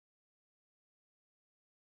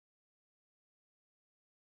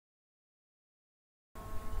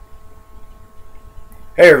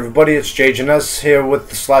Hey everybody, it's JJNS here with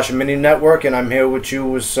the TheSMNetwork, and I'm here with you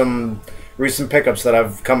with some recent pickups that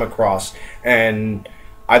I've come across. And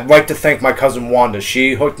I'd like to thank my cousin Wanda.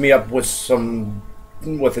 She hooked me up with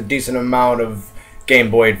a decent amount of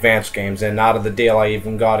Game Boy Advance games, and out of the deal I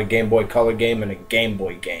even got a Game Boy Color game and a Game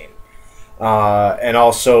Boy game. And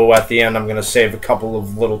also at the end I'm going to save a couple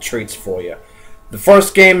of little treats for you. The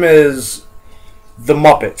first game is The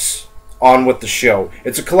Muppets On With The Show.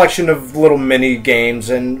 It's a collection of little mini games,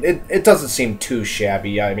 and it doesn't seem too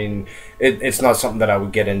shabby. I mean, it's not something that I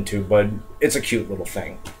would get into, but it's a cute little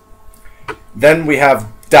thing. Then we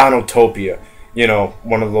have Dinotopia. You know,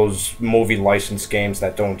 one of those movie license games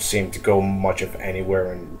that don't seem to go much of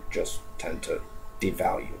anywhere and just tend to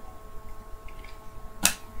devalue.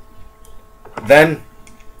 Then,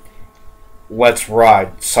 Let's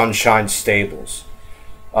Ride Sunshine Stables.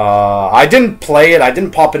 I didn't play it. I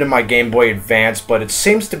didn't pop it in my Game Boy Advance, but it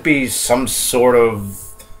seems to be some sort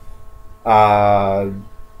of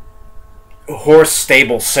horse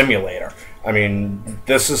stable simulator. I mean,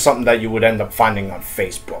 this is something that you would end up finding on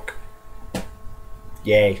Facebook.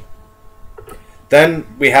 Yay.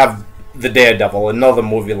 Then we have The Daredevil, another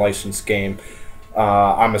movie license game.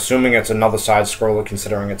 I'm assuming it's another side-scroller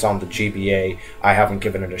considering it's on the GBA. I haven't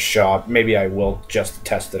given it a shot. Maybe I will just to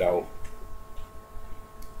test it out.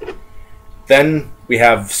 Then we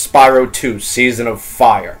have Spyro 2, Season of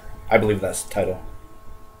Fire. I believe that's the title.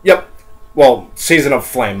 Yep. Well, Season of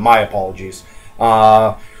Flame. My apologies.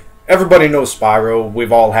 Everybody knows Spyro.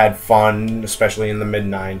 We've all had fun, especially in the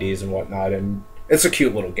mid-90s and whatnot, and it's a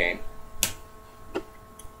cute little game.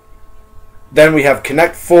 Then we have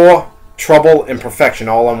Connect 4, Trouble, and Perfection,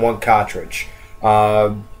 all on one cartridge.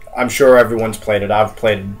 I'm sure everyone's played it. I've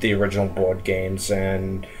played the original board games,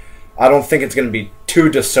 and I don't think it's going to be too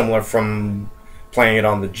dissimilar from playing it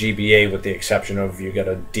on the GBA, with the exception of you get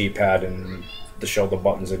a D-pad and the shoulder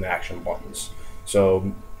buttons and action buttons.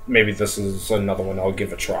 So maybe this is another one I'll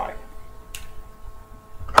give a try.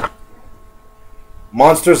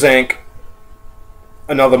 Monsters Inc.,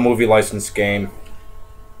 another movie licensed game.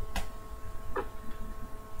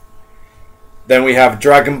 Then we have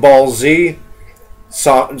Dragon Ball Z,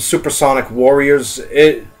 Supersonic Warriors.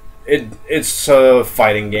 It's a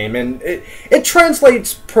fighting game, and it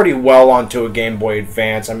translates pretty well onto a Game Boy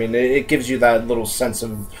Advance. I mean, it gives you that little sense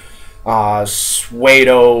of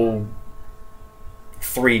pseudo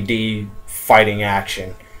 3D fighting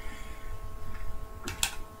action.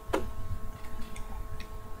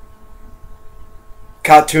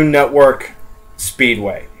 Cartoon Network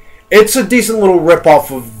Speedway. It's a decent little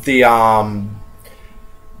rip-off of the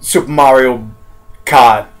Super Mario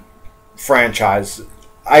Kart franchise.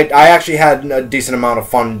 I actually had a decent amount of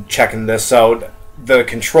fun checking this out. The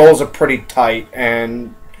controls are pretty tight,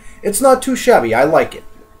 and it's not too shabby. I like it.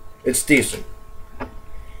 It's decent.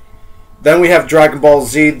 Then we have Dragon Ball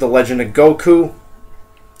Z, The Legend of Goku.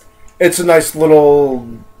 It's a nice little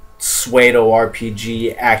pseudo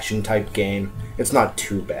RPG action type game. It's not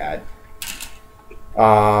too bad.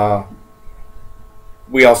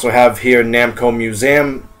 We also have here Namco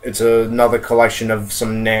Museum. It's another collection of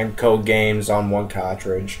some Namco games on one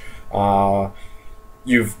cartridge.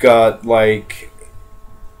 You've got like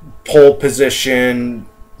Pole Position,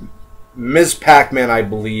 Ms. Pac-Man, I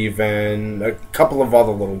believe, and a couple of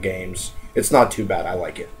other little games. It's not too bad. I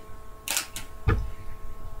like it.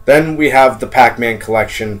 Then we have the Pac-Man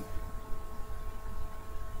collection.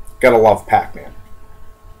 Gotta love Pac-Man.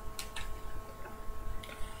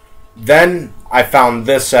 Then I found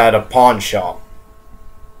this at a pawn shop.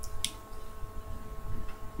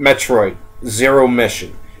 Metroid Zero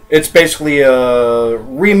Mission. It's basically a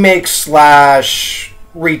remake slash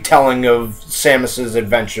retelling of Samus's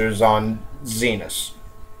adventures on Xenos.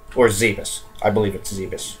 Or Zebus. I believe it's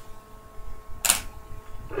Zebus.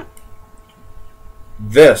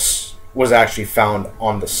 This was actually found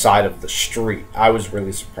on the side of the street. I was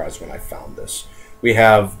really surprised when I found this. We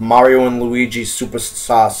have Mario and Luigi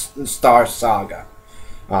Superstar Saga.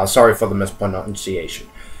 Sorry for the mispronunciation.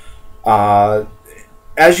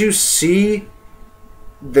 As you see,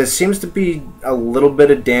 there seems to be a little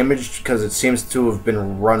bit of damage because it seems to have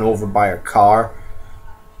been run over by a car.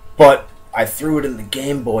 But I threw it in the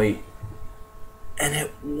Game Boy, and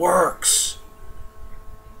it works.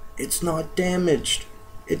 It's not damaged.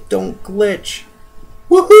 It don't glitch.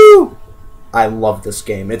 Woohoo! I love this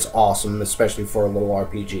game. It's awesome, especially for a little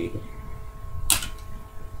RPG.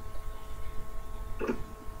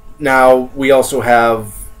 Now, we also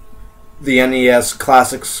have the NES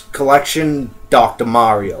Classics Collection, Dr.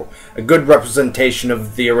 Mario. A good representation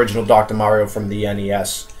of the original Dr. Mario from the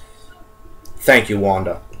NES. Thank you,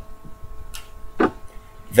 Wanda.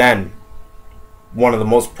 Then, one of the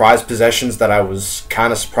most prized possessions that I was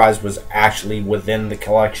kind of surprised was actually within the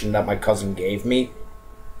collection that my cousin gave me.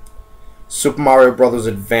 Super Mario Bros.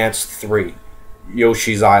 Advance 3,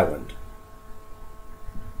 Yoshi's Island.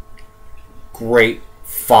 Great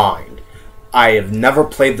find. I have never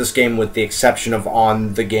played this game with the exception of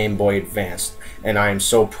on the Game Boy Advance, and I am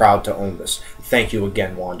so proud to own this. Thank you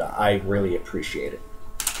again, Wanda. I really appreciate it.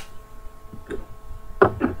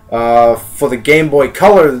 For the Game Boy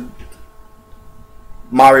Color,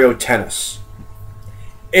 Mario Tennis.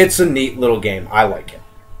 It's a neat little game. I like it.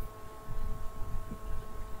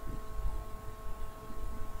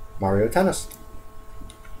 Mario Tennis.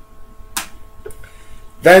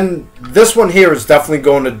 Then this one here is definitely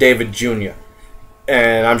going to David Jr.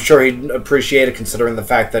 And I'm sure he'd appreciate it considering the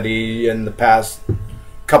fact that he, in the past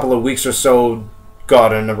couple of weeks or so,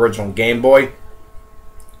 got an original Game Boy.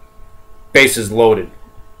 Bases Loaded.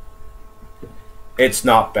 It's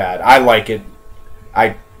not bad. I like it.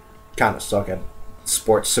 I kind of suck at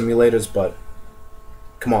sports simulators, but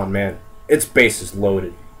come on, man. It's Bases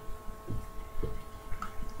Loaded.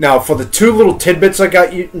 Now, for the two little tidbits I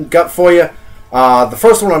got for you, the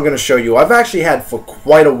first one I'm going to show you, I've actually had for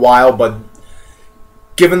quite a while, but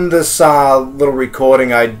given this little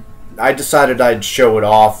recording, I decided I'd show it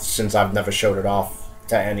off since I've never showed it off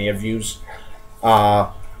to any of yous.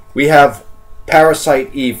 We have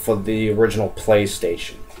Parasite Eve for the original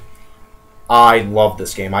PlayStation. I love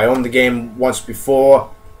this game. I owned the game once before,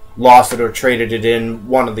 lost it or traded it in,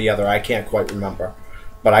 one or the other. I can't quite remember.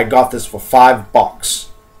 But I got this for $5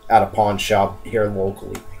 at a pawn shop here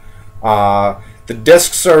locally. The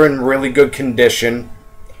discs are in really good condition.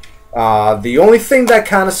 The only thing that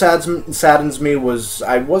kind of saddens me was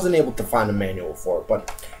I wasn't able to find a manual for it.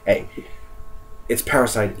 But hey, it's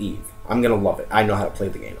Parasite Eve. I'm gonna love it. I know how to play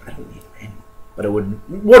the game. I don't need a manual, but it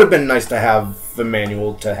would have been nice to have the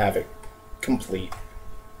manual to have it complete.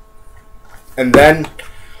 And then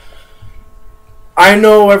I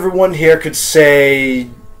know everyone here could say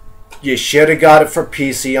you should have got it for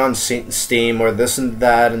PC on Steam or this and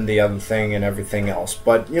that and the other thing and everything else.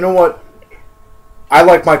 But you know what? I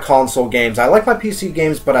like my console games. I like my PC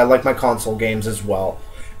games, but I like my console games as well.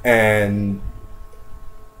 And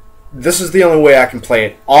this is the only way I can play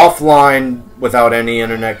it offline without any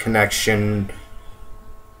internet connection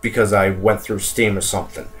because I went through Steam or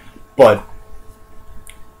something. But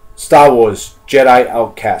Star Wars Jedi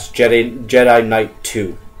Outcast, Jedi Knight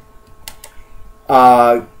 2.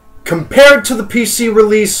 Compared to the PC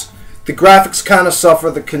release, the graphics kind of suffer,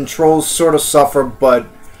 the controls sort of suffer, but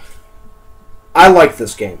I like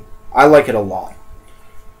this game. I like it a lot.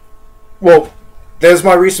 Well, there's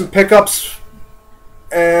my recent pickups,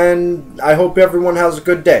 and I hope everyone has a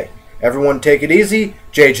good day. Everyone take it easy.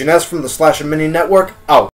 JHS from the TheSMNetwork, out.